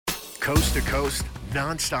Coast to coast,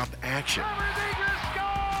 nonstop action.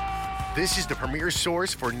 This is the premier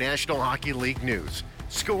source for National Hockey League news,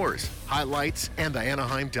 scores, highlights, and the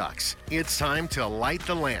Anaheim Ducks. It's time to light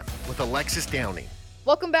the lamp with Alexis Downie.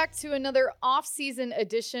 Welcome back to another off-season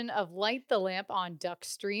edition of Light the Lamp on Duck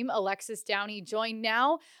Stream. Alexis Downie joined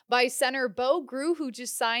now by center Bo Groulx, who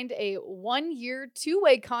just signed a one-year,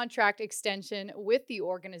 two-way contract extension with the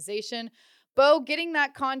organization. Bo, getting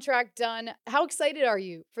that contract done, how excited are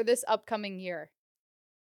you for this upcoming year?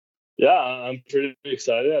 Yeah, I'm pretty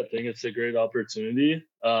excited. I think it's a great opportunity.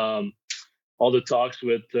 All the talks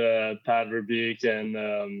with Pat Verbeek and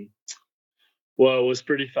it was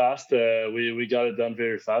pretty fast. We got it done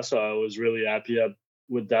very fast, so I was really happy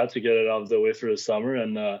with that to get it out of the way for the summer.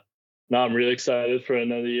 And now I'm really excited for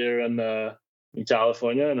another year in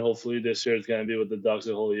California, and hopefully this year it's going to be with the Ducks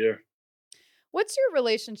the whole year. What's your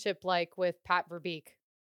relationship like with Pat Verbeek?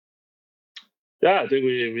 Yeah, I think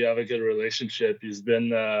we have a good relationship. He's been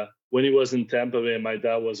when he was in Tampa Bay, my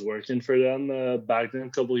dad was working for them back then a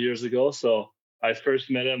couple of years ago. So I first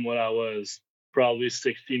met him when I was probably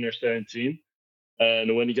 16 or 17.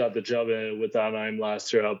 And when he got the job with Anaheim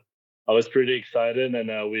last year, I was pretty excited,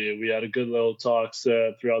 and we had a good little talks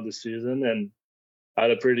throughout the season, and I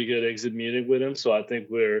had a pretty good exit meeting with him. So I think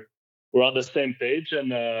we're on the same page,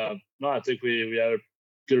 and I think we had a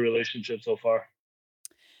good relationship so far.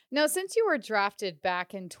 Now, since you were drafted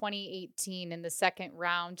back in 2018 in the second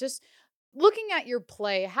round, just looking at your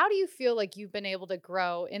play, how do you feel like you've been able to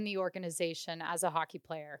grow in the organization as a hockey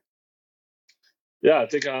player? Yeah, I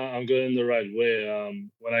think I'm going the right way.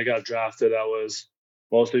 When I got drafted, I was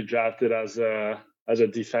mostly drafted as a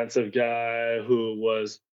defensive guy who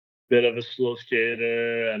was a bit of a slow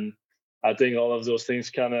skater, and I think all of those things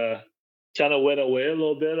kind of went away a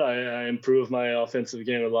little bit. I improved my offensive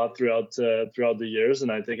game a lot throughout the years,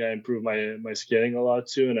 and I think I improved my skating a lot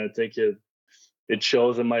too. And I think it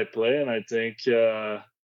shows in my play, and I think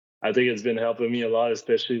it's been helping me a lot,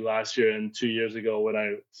 especially last year and 2 years ago when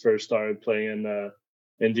I first started playing in the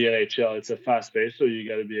NHL. It's a fast pace, so you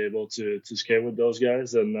got to be able to skate with those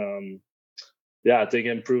guys. And I think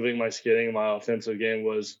improving my skating and my offensive game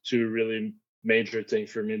was two really major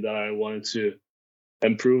things for me that I wanted to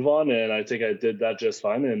improve on, and I think I did that just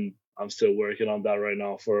fine. And I'm still working on that right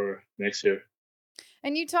now for next year.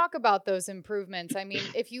 And you talk about those improvements. I mean,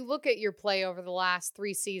 if you look at your play over the last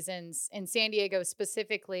three seasons in San Diego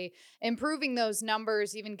specifically, improving those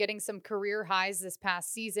numbers, even getting some career highs this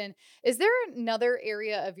past season, is there another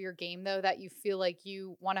area of your game, though, that you feel like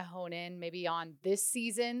you want to hone in maybe on this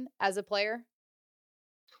season as a player?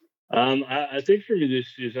 I think for me this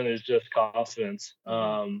season is just confidence.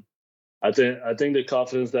 Mhm. I think the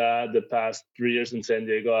confidence that I had the past 3 years in San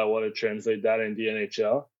Diego, I want to translate that in the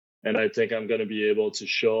NHL, and I think I'm going to be able to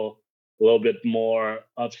show a little bit more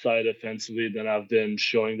upside offensively than I've been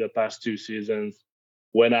showing the past two seasons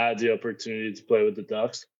when I had the opportunity to play with the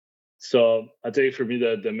Ducks. So I think for me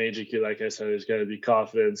the major key, like I said, is going to be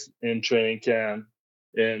confidence in training camp,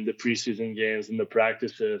 in the preseason games, in the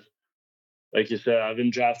practices. Like you said, I've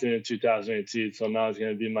been drafted in 2018, so now it's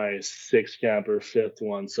going to be my sixth camp or fifth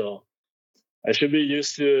one. So I should be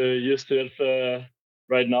used to it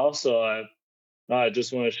right now. So I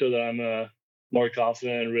just want to show that I'm more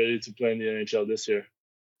confident and ready to play in the NHL this year.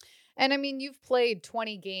 And I mean, you've played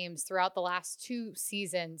 20 games throughout the last two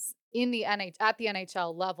seasons in the at the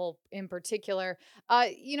NHL level in particular.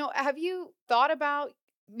 Have you thought about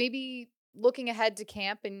maybe looking ahead to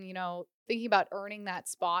camp and, thinking about earning that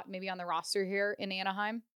spot maybe on the roster here in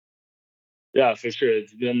Anaheim? Yeah, for sure.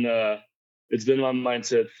 It's been my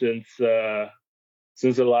mindset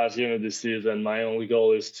since the last game of the season. My only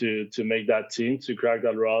goal is to make that team, to crack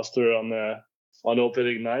that roster on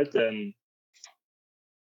opening night. And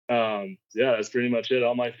that's pretty much it.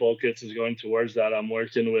 All my focus is going towards that. I'm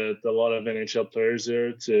working with a lot of NHL players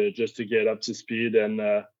here to get up to speed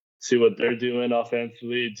and see what they're doing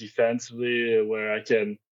offensively, defensively, where I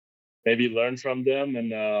can maybe learn from them. And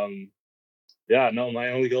no, my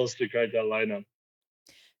only goal is to crack that lineup.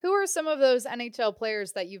 Who are some of those NHL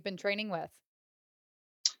players that you've been training with?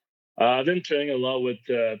 I've been training a lot with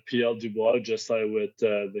PL Dubois, just like with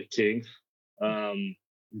the Kings. Um,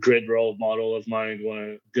 Great role model of mine,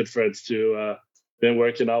 one of good friends too. Been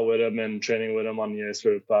working out with him and training with him on the ice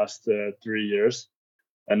for the past 3 years.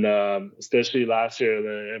 And especially last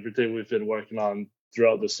year, everything we've been working on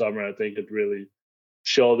throughout the summer, I think it really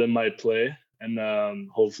showed in my play. And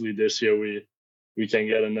hopefully this year we can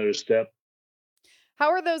get another step. How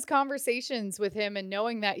are those conversations with him and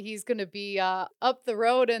knowing that he's going to be up the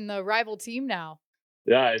road in the rival team now?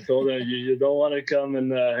 Yeah, I told him you don't want to come in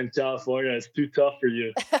California. It's too tough for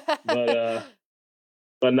you. But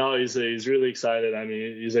but now he's really excited. I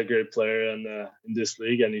mean, he's a great player in this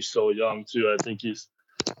league, and he's so young too. I think he's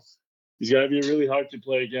gonna be really hard to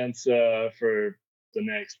play against for the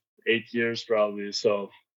next 8 years probably.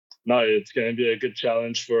 So no, it's gonna be a good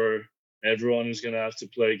challenge for everyone who's gonna have to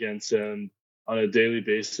play against him on a daily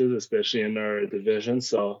basis, especially in our division.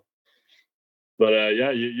 So, but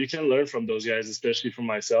yeah, you can learn from those guys, especially from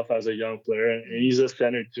myself as a young player. And he's a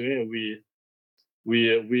center too, and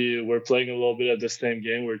we were playing a little bit of the same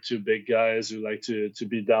game. We're two big guys who like to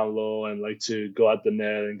be down low and like to go at the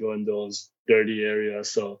net and go in those dirty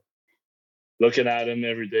areas. So looking at him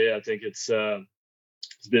every day, I think it's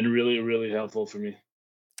been really, really helpful for me.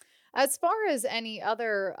 As far as any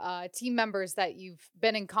other team members that you've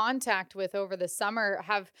been in contact with over the summer,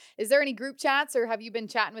 is there any group chats, or have you been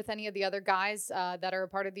chatting with any of the other guys that are a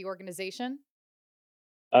part of the organization?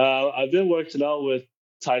 I've been working out with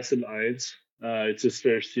Tyson Ides. It's his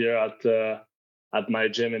first year at my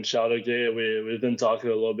gym in Chateauguay. We've been talking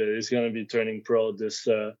a little bit. He's going to be turning pro this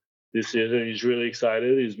season. He's really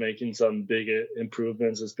excited. He's making some big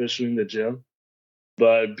improvements, especially in the gym.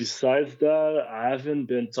 But besides that, I haven't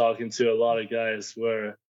been talking to a lot of guys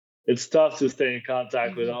where it's tough to stay in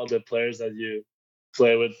contact with all the players that you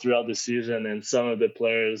play with throughout the season. And some of the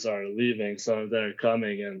players are leaving, some of them are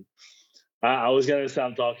coming. And I was going to say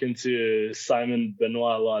I'm talking to Simon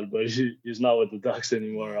Benoit a lot, but he's not with the Ducks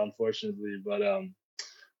anymore, unfortunately. But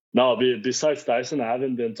no, besides Tyson, I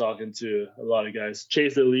haven't been talking to a lot of guys.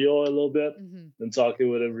 Chase DeLeo a little bit, been talking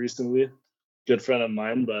with him recently. Good friend of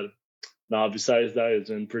mine, but no, besides that, it's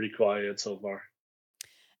been pretty quiet so far.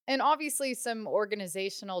 And obviously some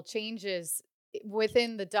organizational changes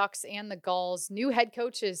within the Ducks and the Gulls, new head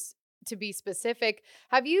coaches to be specific.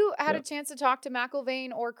 Have you had a chance to talk to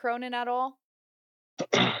McIlvaine or Cronin at all?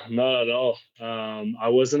 Not at all. I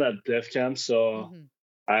wasn't at Def Camp, so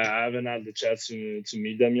I haven't had the chance to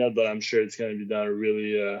meet them yet, but I'm sure it's going to be done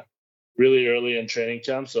really early in training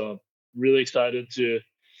camp. So really excited to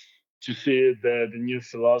see the new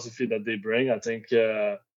philosophy that they bring. I think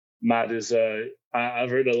Matt is. I've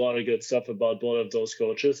heard a lot of good stuff about both of those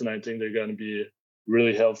coaches, and I think they're going to be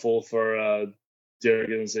really helpful for the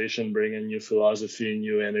organization, bringing new philosophy,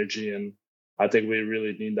 new energy, and I think we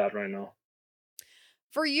really need that right now.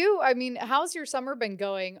 For you, I mean, how's your summer been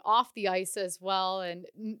going off the ice as well, and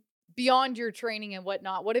beyond your training and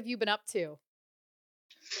whatnot? What have you been up to?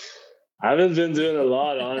 I haven't been doing a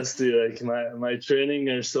lot, honestly. Like my training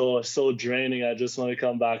are so draining. I just want to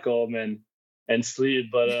come back home and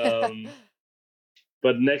sleep. But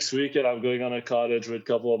next weekend I'm going on a cottage with a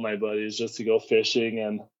couple of my buddies just to go fishing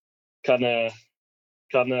and kind of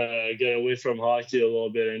get away from hockey a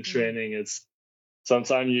little bit in training. It's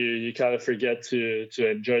sometimes you kind of forget to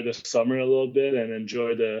enjoy the summer a little bit and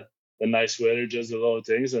enjoy the nice weather, just the little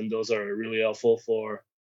things, and those are really helpful for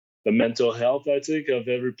the mental health, I think, of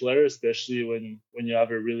every player, especially when you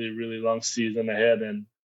have a really long season ahead. And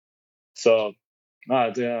so yeah,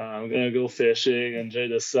 I'm gonna go fishing, enjoy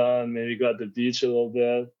the sun, maybe go at the beach a little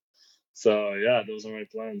bit. So yeah, those are my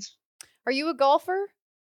plans. Are you a golfer?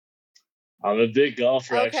 I'm a big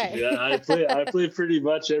golfer, actually. Okay. I play pretty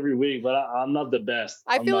much every week, but I'm not the best.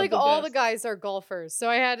 I I'm feel not like the all the best. guys are golfers, so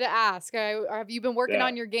I had to ask. Have you been working Yeah.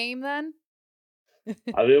 on your game then?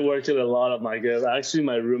 I've been working a lot of my game. Actually,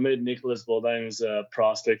 my roommate Nicholas Baudin is a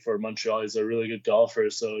prospect for Montreal. He's a really good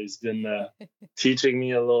golfer, so he's been teaching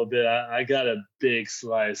me a little bit. I got a big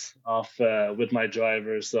slice off with my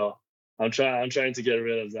driver, so I'm trying to get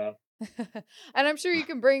rid of that. And I'm sure you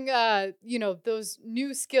can bring those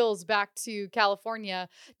new skills back to California.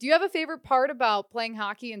 Do you have a favorite part about playing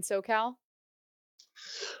hockey in SoCal?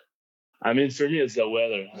 I mean, for me, it's the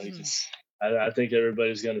weather. I think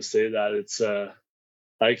everybody's gonna say that. It's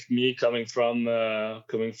like me coming from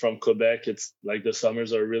Quebec. It's like the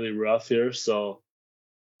summers are really rough here, so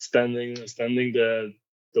spending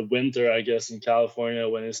the winter, I guess, in California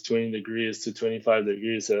when it's 20 degrees to 25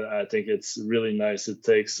 degrees, I think it's really nice. It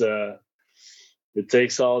takes all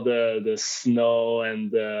the snow and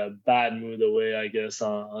the bad mood away, I guess,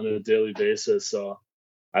 on a daily basis. So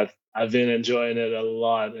I've been enjoying it a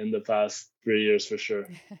lot in the past 3 years for sure.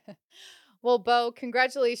 Well, Bo,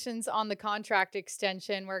 congratulations on the contract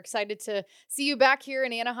extension. We're excited to see you back here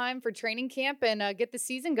in Anaheim for training camp and get the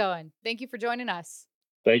season going. Thank you for joining us.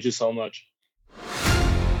 Thank you so much.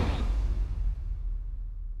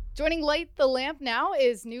 Joining Light the Lamp now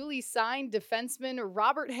is newly signed defenseman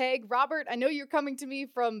Robert Hagg. Robert, I know you're coming to me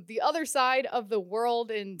from the other side of the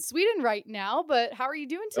world in Sweden right now, but how are you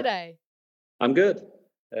doing today? I'm good.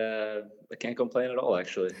 I can't complain at all,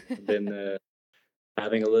 actually. I've been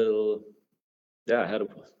having I had an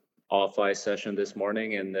off ice session this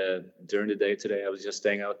morning, and during the day today, I was just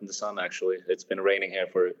staying out in the sun. Actually, it's been raining here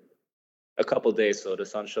for a couple of days, so the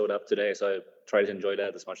sun showed up today. So I try to enjoy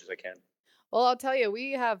that as much as I can. Well, I'll tell you,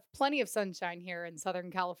 we have plenty of sunshine here in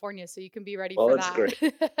Southern California, so you can be ready Well, for that's that.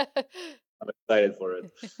 great. I'm excited for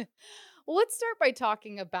it. Well, let's start by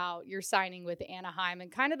talking about your signing with Anaheim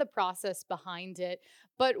and kind of the process behind it.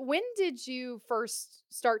 But when did you first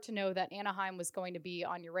start to know that Anaheim was going to be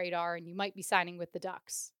on your radar and you might be signing with the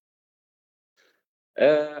Ducks?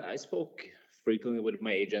 I spoke frequently with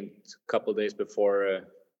my agent a couple of days before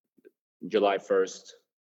July 1st,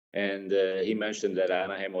 and he mentioned that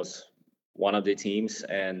Anaheim was one of the teams,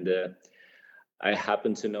 and I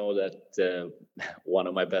happen to know that one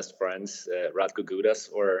of my best friends, Radko Gudas,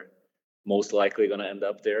 were most likely going to end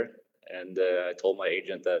up there. And I told my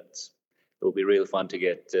agent that it would be really fun to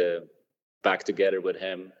get back together with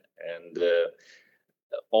him. And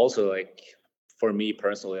also, like, for me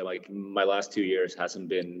personally, like, my last 2 years hasn't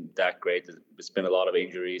been that great. It's been a lot of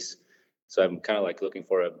injuries. So I'm kind of like looking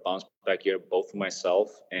for a bounce back year, both for myself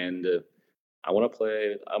and I want to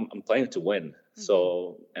play. I'm playing to win. Mm-hmm.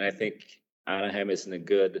 So, and I think Anaheim is in a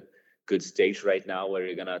good stage right now where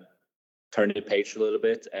you're gonna turn the page a little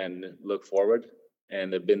bit and look forward.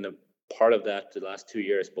 And I've been a part of that the last 2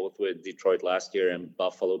 years, both with Detroit last year and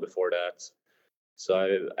Buffalo before that.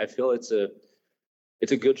 So I feel it's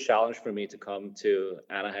a good challenge for me to come to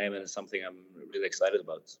Anaheim, and it's something I'm really excited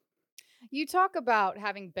about. You talk about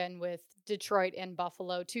having been with Detroit and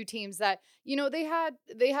Buffalo, two teams that, they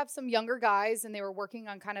have some younger guys and they were working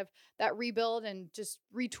on kind of that rebuild and just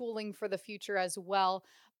retooling for the future as well.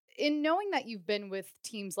 In knowing that you've been with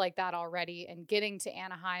teams like that already and getting to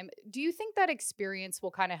Anaheim, do you think that experience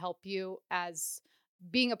will kind of help you as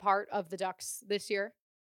being a part of the Ducks this year?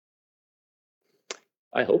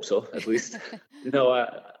 I hope so, at least. No,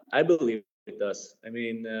 I believe it does. I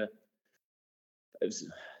mean, it's,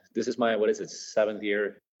 this is my, what is it, 7th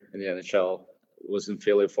year in the NHL. Was in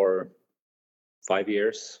Philly for 5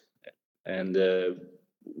 years, and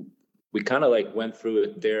we kind of like went through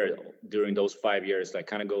it there during those 5 years, like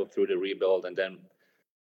kind of go through the rebuild, and then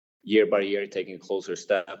year by year taking a closer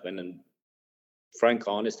step. And then, frank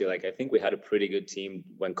honesty, like, I think we had a pretty good team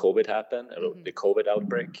when COVID happened, Mhm. the COVID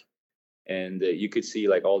outbreak, and you could see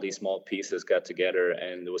like all these small pieces got together,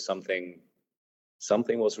 and there was something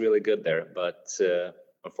was really good there, but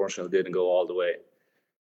unfortunately didn't go all the way.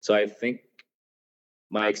 So I think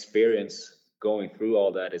my experience going through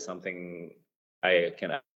all that is something I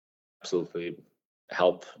can absolutely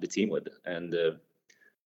help the team with. And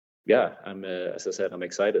yeah, I'm as I said, I'm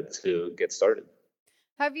excited to get started.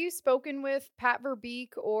 Have you spoken with Pat Verbeek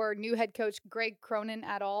or new head coach Greg Cronin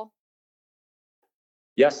at all?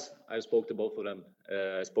 Yes, I spoke to both of them.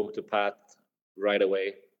 I spoke to Pat right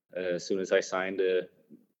away. As soon as I signed,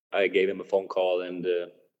 I gave him a phone call and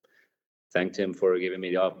thanked him for giving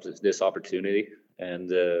me this opportunity. And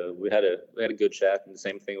we had a good chat. And the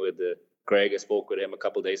same thing with Greg. I spoke with him a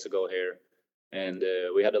couple days ago here, and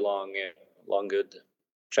we had a long good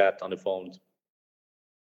chat on the phone.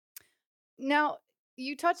 Now,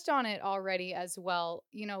 you touched on it already as well,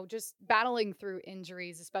 just battling through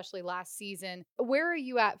injuries, especially last season. Where are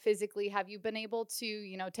you at physically? Have you been able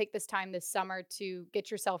to, take this time this summer to get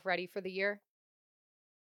yourself ready for the year?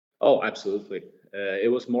 Oh, absolutely.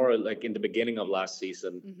 It was more like in the beginning of last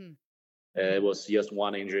season. Hmm. It was just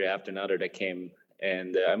one injury after another that came,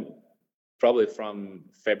 and I'm probably from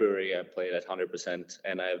February I played at 100%,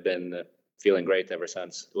 and I've been feeling great ever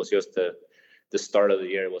since. It was just the start of the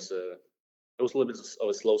year was it was a little bit of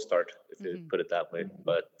a slow start, if you Hmm. put it that way.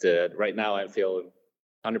 But right now I feel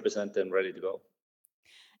 100% and ready to go.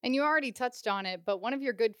 And you already touched on it, but one of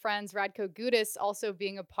your good friends, Radko Gudas, also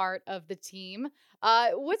being a part of the team.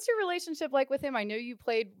 What's your relationship like with him? I know you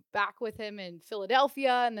played back with him in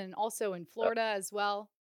Philadelphia and then also in Florida as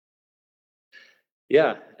well.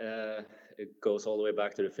 Yeah, it goes all the way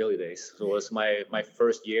back to the Philly days. So it was my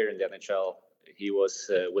first year in the NHL. He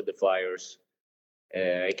was with the Flyers.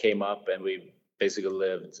 I came up and we basically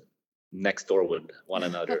lived next door with one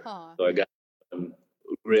another. So I got him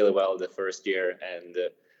really well the first year, and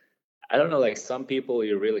I don't know, like, some people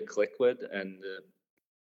you really click with, and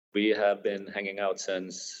we have been hanging out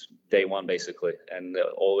since day one basically, and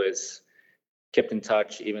always kept in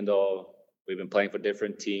touch. Even though we've been playing for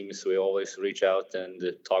different teams, we always reach out and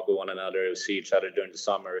talk with one another, see each other during the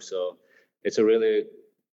summer. So it's a really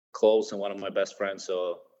close and one of my best friends.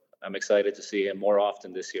 So I'm excited to see him more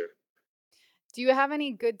often this year. Do you have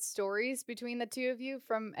any good stories between the two of you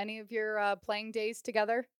from any of your playing days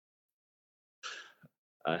together?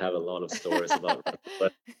 I have a lot of stories about Radko,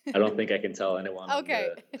 but I don't think I can tell anyone Okay.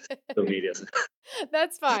 on the media.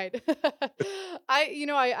 That's fine.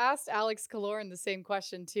 I asked Alex Kaloran the same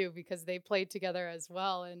question too because they played together as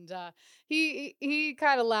well, and he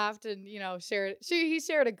kind of laughed and he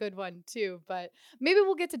shared a good one too. But maybe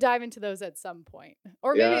we'll get to dive into those at some point,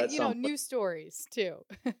 or Yeah, maybe at some point. new stories too.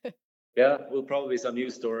 Yeah, we'll probably some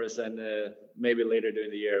news stories, and maybe later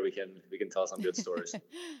during the year we can tell some good stories.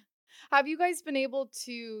 Have you guys been able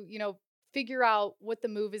to figure out what the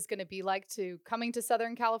move is going to be like to coming to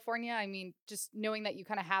Southern California? I mean, just knowing that you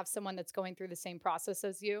kind of have someone that's going through the same process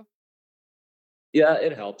as you. Yeah,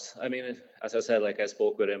 it helps. I mean, as I said, like I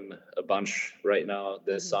spoke with him a bunch right now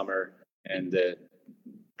this summer, and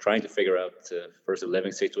trying to figure out first the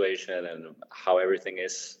living situation and how everything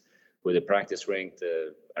is with the practice rink,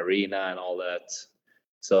 the arena, and all that.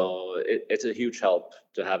 So it's a huge help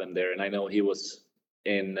to have him there. And I know he was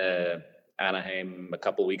in Anaheim a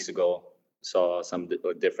couple weeks ago, saw some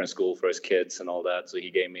different school for his kids and all that. So he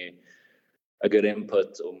gave me a good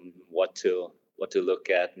input on what to look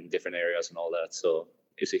at in different areas and all that. So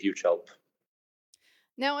it's a huge help.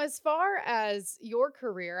 Now, as far as your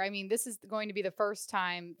career, I mean, this is going to be the first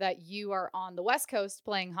time that you are on the West Coast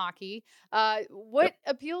playing hockey. What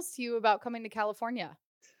appeals to you about coming to California?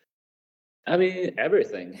 I mean,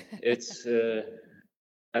 everything. It's,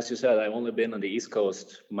 as you said, I've only been on the East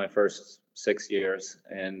Coast my first 6 years,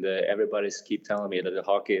 and everybody's keep telling me that the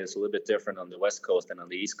hockey is a little bit different on the West Coast than on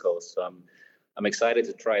the East Coast. So I'm excited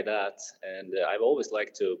to try that. And I've always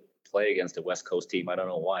liked to play against the West Coast team. I don't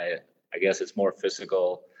know why. I guess it's more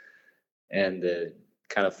physical and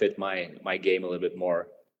kind of fit my game a little bit more.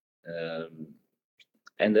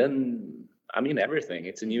 And then, I mean, everything.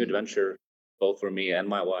 It's a new adventure, both for me and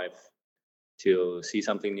my wife, to see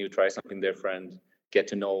something new, try something different, get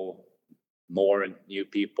to know more new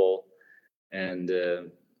people. And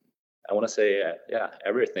I want to say,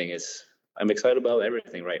 everything is, I'm excited about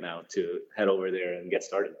everything right now to head over there and get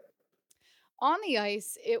started. On the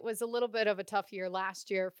ice, it was a little bit of a tough year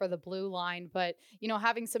last year for the blue line, but,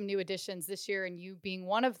 having some new additions this year and you being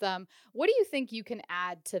one of them, what do you think you can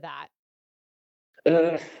add to that?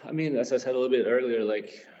 I mean, as I said a little bit earlier,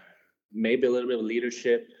 like maybe a little bit of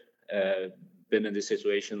leadership, been in this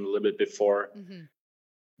situation a little bit before.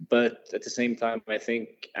 But at the same time, I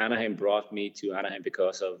think Anaheim brought me to Anaheim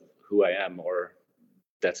because of who I am, or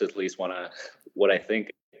that's at least what I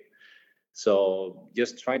think. So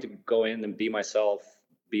just trying to go in and be myself,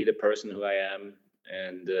 be the person who I am,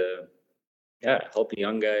 and help the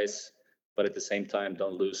young guys, but at the same time,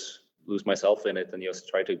 don't lose myself in it, and just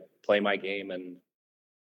try to play my game and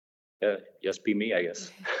just be me, I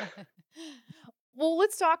guess. Well,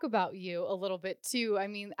 let's talk about you a little bit too. I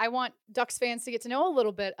mean, I want Ducks fans to get to know a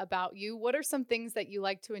little bit about you. What are some things that you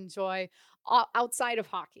like to enjoy outside of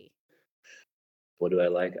hockey? What do I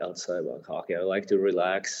like outside of hockey? I like to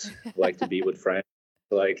relax. I like to be with friends.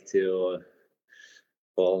 I like to,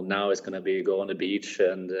 now it's going to be go on the beach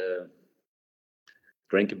and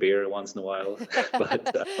drink a beer once in a while.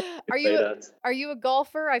 But are you a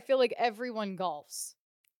golfer? I feel like everyone golfs.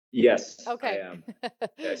 Yes, okay. I am.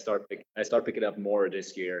 I start picking up more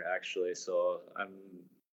this year, actually. So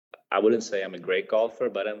I wouldn't say I'm a great golfer,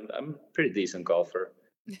 but I'm a pretty decent golfer.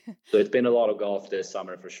 So it's been a lot of golf this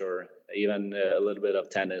summer for sure, even a little bit of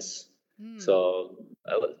tennis. So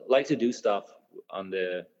I like to do stuff on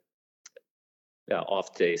the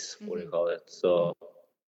off days, what do you call it? So,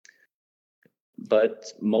 but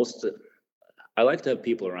I like to have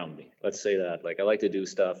people around me. Let's say that. Like I like to do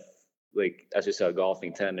stuff like, as you said,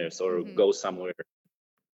 golfing, tennis, or go somewhere,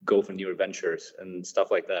 go for new adventures and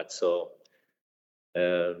stuff like that. So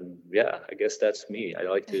I guess that's me. I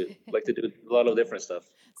like to do a lot of different stuff.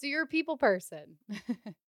 So you're a people person.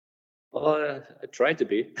 Well, I try to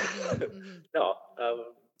be. No,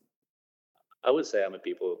 I would say I'm a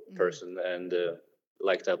people person and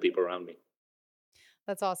like to have people around me.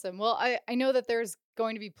 That's awesome. Well, I know that there's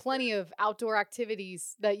going to be plenty of outdoor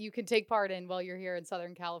activities that you can take part in while you're here in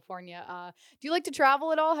Southern California. Do you like to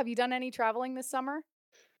travel at all? Have you done any traveling this summer?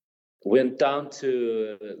 Went down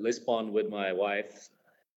to Lisbon with my wife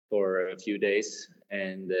for a few days,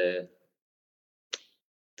 and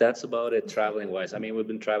that's about it traveling wise. I mean, we've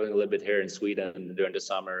been traveling a little bit here in Sweden during the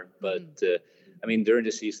summer, but I mean, during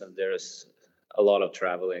the season, there's a lot of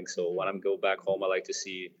traveling. So when I go back home, I like to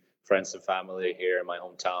see friends and family here in my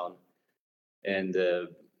hometown. And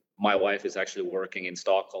my wife is actually working in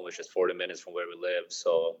Stockholm, which is 40 minutes from where we live.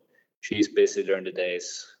 So she's busy during the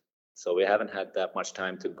days. So we haven't had that much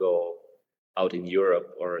time to go out in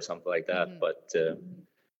Europe or something like that. But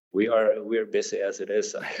we're busy as it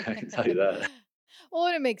is. I can tell you that. Well,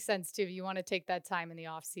 and it makes sense too. You want to take that time in the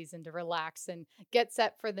off season to relax and get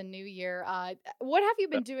set for the new year. What have you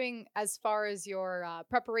been doing as far as your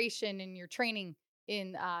preparation and your training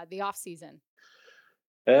in the off season?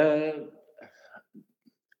 Uh,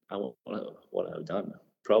 what I've done.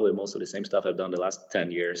 Probably most of the same stuff I've done the last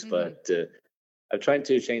 10 years, Hmm. but I'm trying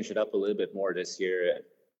to change it up a little bit more this year.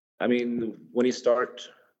 I mean, when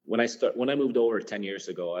I moved over 10 years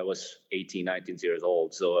ago, I was 18, 19 years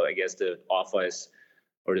old. So I guess the office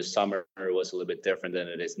or the summer was a little bit different than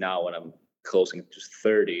it is now when I'm closing to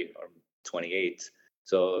 30 or 28.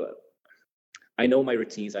 So I know my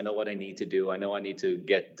routines. I know what I need to do. I know I need to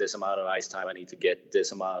get this amount of ice time. I need to get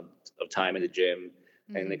this amount of time in the gym.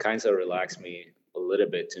 And it Hmm. kind of relaxed me a little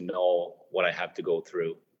bit to know what I have to go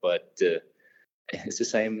through. But it's the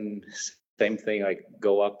same thing. I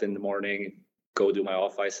go up in the morning, go do my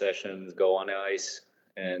off ice sessions, go on the ice,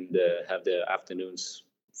 and have the afternoons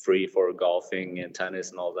free for golfing and tennis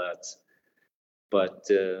and all that. But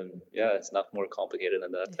yeah, it's not more complicated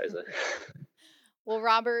than that, I say. Well,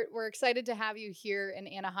 Robert, we're excited to have you here in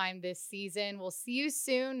Anaheim this season. We'll see you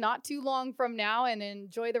soon, not too long from now, and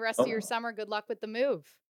enjoy the rest of your Oh, summer. Good luck with the move.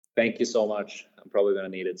 thank you so much. I'm probably going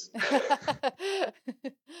to need it.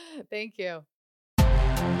 Thank you.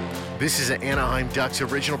 This is an Anaheim Ducks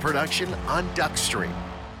original production on Duck Stream.